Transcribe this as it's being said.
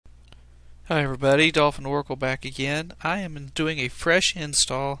Hi everybody, Dolphin Oracle back again. I am doing a fresh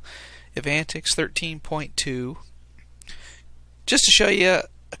install of AntiX 13.2 just to show you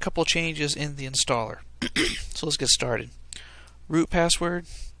a couple changes in the installer. So let's get started. Root password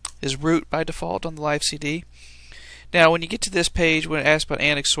is root by default on the live CD. Now when you get to this page when it asks about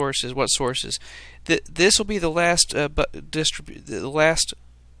AntiX sources, what sources, this will be the last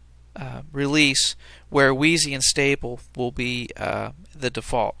release where Wheezy and Stable will be the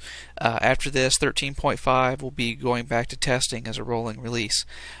default. After this, 13.5 will be going back to testing as a rolling release.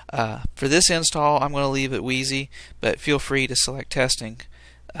 For this install, I'm going to leave it Wheezy, but feel free to select testing.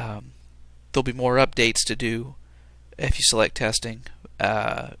 There'll be more updates to do if you select testing,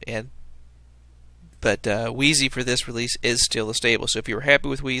 but Wheezy for this release is still a stable. So if you were happy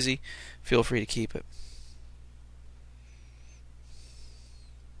with Wheezy, feel free to keep it.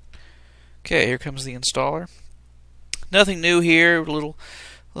 Okay, here comes the installer. Nothing new here. A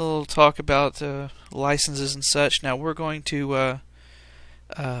little talk about licenses and such. Now we're going to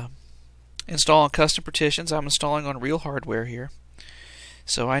install on custom partitions. I'm installing on real hardware here,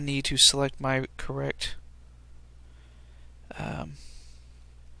 so I need to select my correct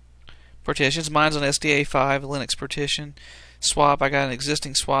partitions. Mine's on SDA5 Linux partition. Swap. I got an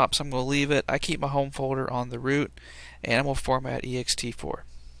existing swap, so I'm going to leave it. I keep my home folder on the root, and I'm going to format ext4.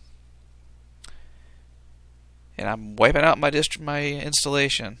 And I'm wiping out my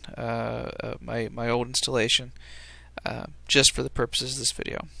installation, my old installation, just for the purposes of this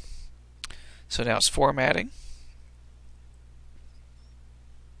video. So now it's formatting,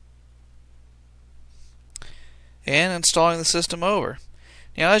 and installing the system over.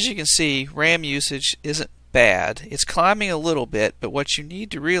 Now, as you can see, RAM usage isn't bad. It's climbing a little bit, but what you need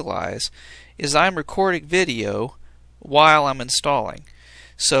to realize is I'm recording video while I'm installing.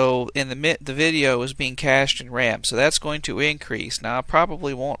 So in the video is being cached in RAM, so that's going to increase. Now I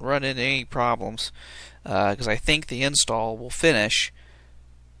probably won't run into any problems because I think the install will finish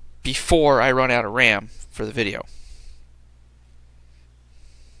before I run out of RAM for the video.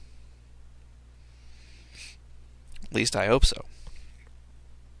 At least I hope so.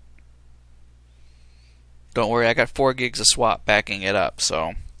 Don't worry, I got 4 gigs of swap backing it up,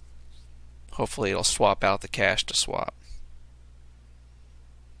 so hopefully it'll swap out the cache to swap.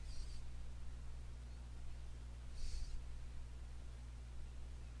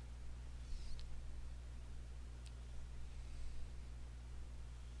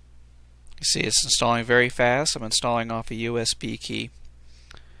 You see it's installing very fast. I'm installing off a USB key.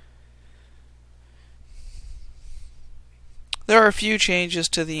 There are a few changes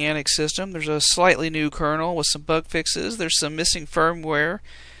to the AntiX system. There's a slightly new kernel with some bug fixes. There's some missing firmware.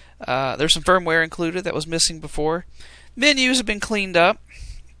 There's some firmware included that was missing before. Menus have been cleaned up.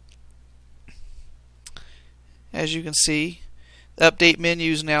 As you can see, the update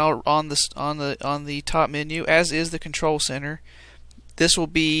menus now on the top menu, as is the control center. This will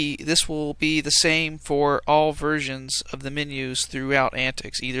be the same for all versions of the menus throughout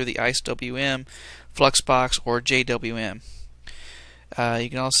AntiX, either the IceWM, Fluxbox, or JWM. You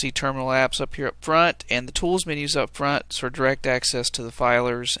can also see terminal apps up here up front, and the tools menus up front for direct access to the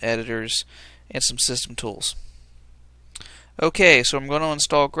filers, editors, and some system tools. Okay, so I'm going to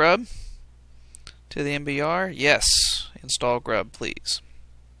install Grub to the MBR. Yes, install Grub, please.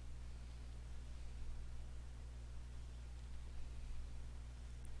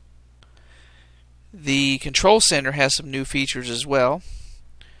 The control center has some new features as well.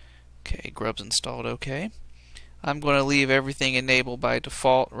 Okay, Grub's installed okay. I'm going to leave everything enabled by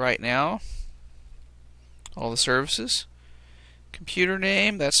default right now. All the services. Computer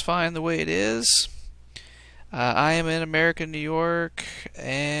name, that's fine the way it is. I am in America, New York,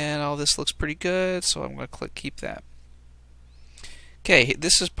 and all this looks pretty good, so I'm going to click keep that. Okay,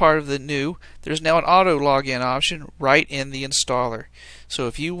 this is part of the new. There's now an auto login option right in the installer. So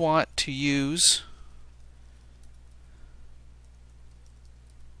if you want to use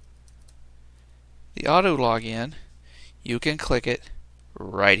the auto login, you can click it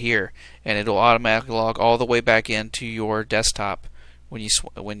right here, and it'll automatically log all the way back into your desktop when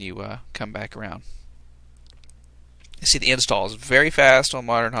you come back around. You see the install is very fast on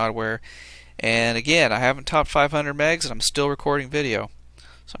modern hardware, and again, I haven't topped 500 megs, and I'm still recording video,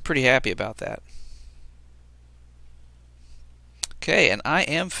 so I'm pretty happy about that. Okay, and I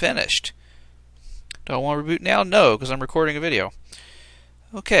am finished. Do I want to reboot now? No, because I'm recording a video.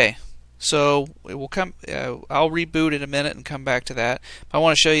 Okay. So it will come. I'll reboot in a minute and come back to that. I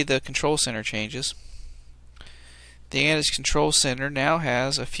want to show you the control center changes. The AntiX control center now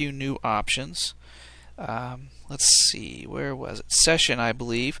has a few new options. let's see, where was it? Session, I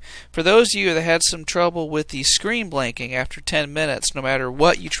believe. For those of you that had some trouble with the screen blanking after 10 minutes, no matter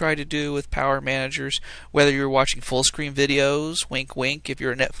what you try to do with Power Managers, whether you're watching full screen videos, wink wink, if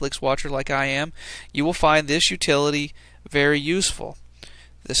you're a Netflix watcher like I am, you will find this utility very useful.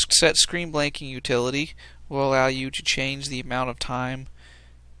 This set screen blanking utility will allow you to change the amount of time,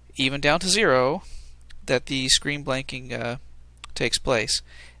 even down to 0, that the screen blanking takes place.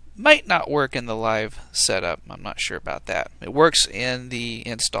 Might not work in the live setup. I'm not sure about that. It works in the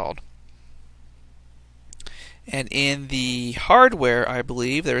installed. And in the hardware, I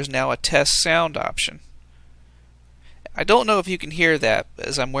believe, there is now a test sound option. I don't know if you can hear that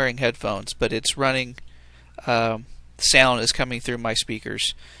as I'm wearing headphones, but it's running, sound is coming through my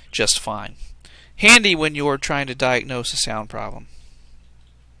speakers just fine. Handy when you're trying to diagnose a sound problem.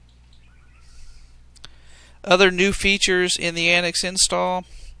 Other new features in the AntiX install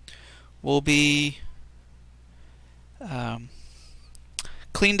will be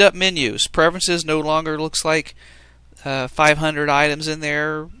cleaned up menus. Preferences no longer looks like 500 items in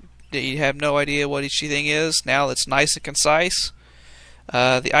there that you have no idea what each thing is. Now it's nice and concise.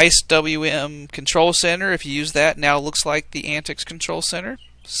 The ICE WM Control Center, if you use that, now looks like the AntiX Control Center.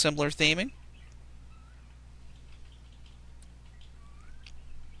 Similar theming.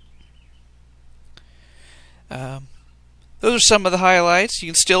 Those are some of the highlights. You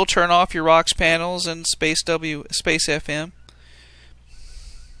can still turn off your ROX panels and Space FM.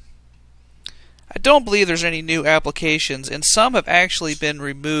 I don't believe there's any new applications, and some have actually been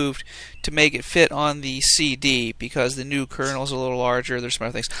removed to make it fit on the CD because the new kernel is a little larger. There's some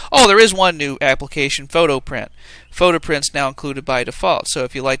other things. Oh, there is one new application, photo print. Photo print's now included by default. So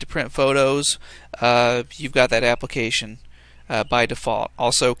if you like to print photos, you've got that application by default.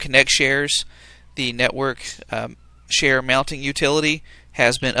 Also, Connect Shares, the network share mounting utility,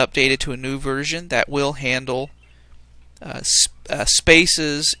 has been updated to a new version that will handle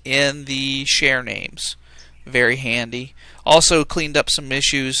spaces in the share names. Very handy. Also cleaned up some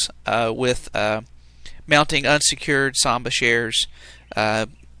issues with mounting unsecured Samba shares and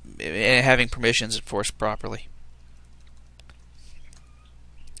having permissions enforced properly.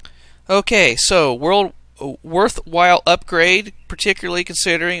 Okay, so worthwhile upgrade, particularly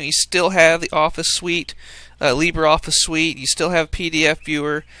considering you still have the Office Suite, LibreOffice Suite, you still have PDF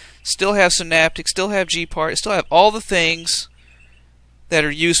Viewer, still have Synaptic, still have Gpart, still have all the things that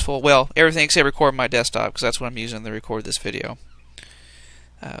are useful. Well, everything except record my desktop, because that's what I'm using to record this video.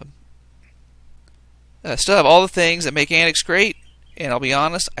 Still have all the things that make AntiX great, and I'll be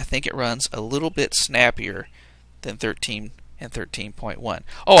honest, I think it runs a little bit snappier than 13 and 13.1.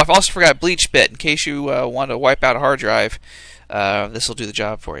 Oh, I've also forgot BleachBit. In case you want to wipe out a hard drive, this will do the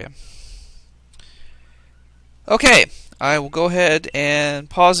job for you. Okay, I will go ahead and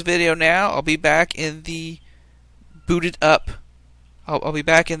pause the video now. I'll be back in the booted up. I'll be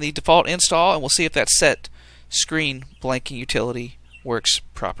back in the default install, and we'll see if that set screen blanking utility works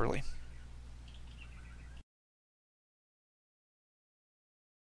properly.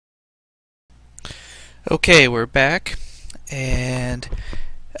 Okay, we're back, and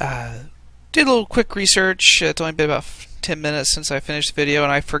did a little quick research. It's only been about 10 minutes since I finished the video,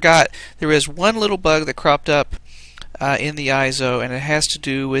 and I forgot there is one little bug that cropped up in the ISO, and it has to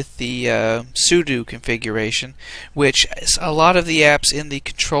do with the sudo configuration, which a lot of the apps in the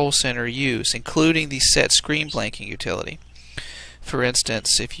Control Center use, including the set screen blanking utility. For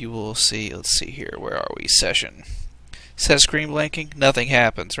instance, if you will see, let's see here, where are we? Session. Set screen blanking, nothing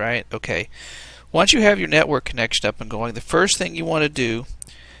happens, right? Okay. Once you have your network connection up and going, the first thing you want to do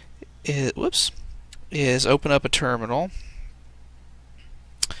is open up a terminal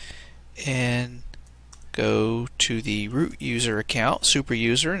and go to the root user account, super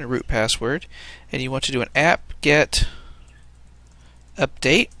user, and a root password, and you want to do an apt-get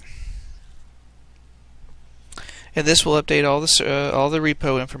update, and this will update all the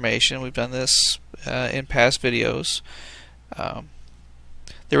repo information. We've done this in past videos.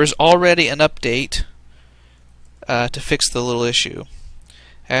 There is already an update to fix the little issue.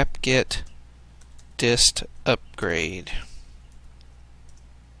 Apt-get dist-upgrade.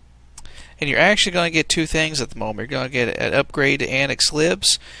 And you're actually going to get two things at the moment. You're going to get an upgrade to AntiX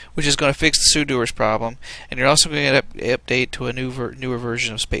libs, which is going to fix the sudoers problem, and you're also going to get an update to a newer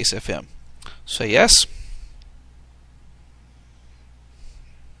version of Space FM. So yes.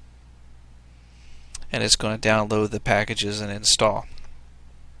 And it's going to download the packages and install.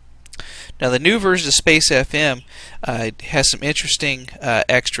 Now the new version of Space FM has some interesting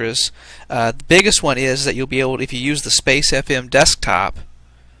extras. The biggest one is that you'll be able to, if you use the Space FM desktop,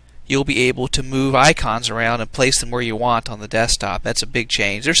 you'll be able to move icons around and place them where you want on the desktop. That's a big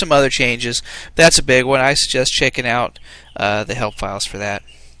change. There's some other changes. That's a big one. I suggest checking out the help files for that.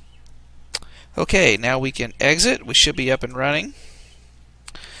 Okay, now we can exit. We should be up and running.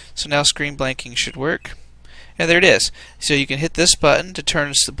 So now screen blanking should work. And there it is. So you can hit this button to turn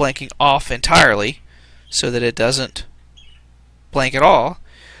the blanking off entirely so that it doesn't blank at all.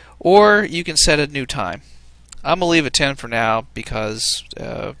 Or you can set a new time. I'm going to leave it 10 for now because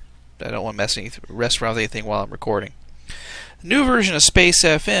I don't want to mess around with anything while I'm recording. New version of Space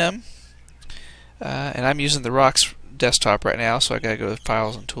FM, and I'm using the Rocks desktop right now, so I got to go to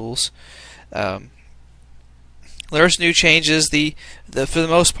Files and Tools. There's new changes. For the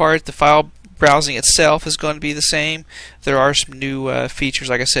most part, the file browsing itself is going to be the same. There are some new features,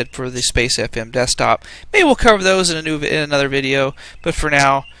 like I said, for the Space FM desktop. Maybe we'll cover those in another video. But for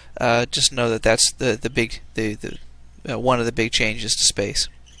now, just know that that's one of the big changes to Space.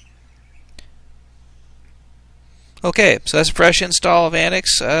 Okay, so that's a fresh install of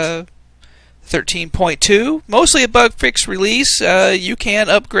AntiX 13.2, mostly a bug fix release. You can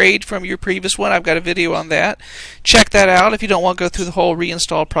upgrade from your previous one. I've got a video on that. Check that out if you don't want to go through the whole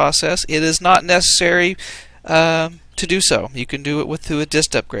reinstall process. It is not necessary to do so. You can do it through a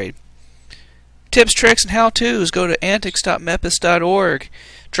dist upgrade. Tips, tricks, and how-tos, go to antix.mepis.org.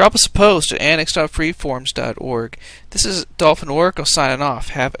 Drop us a post at antix.freeforms.org. This is Dolphin Oracle signing off.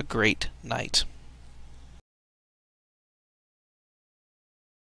 Have a great night.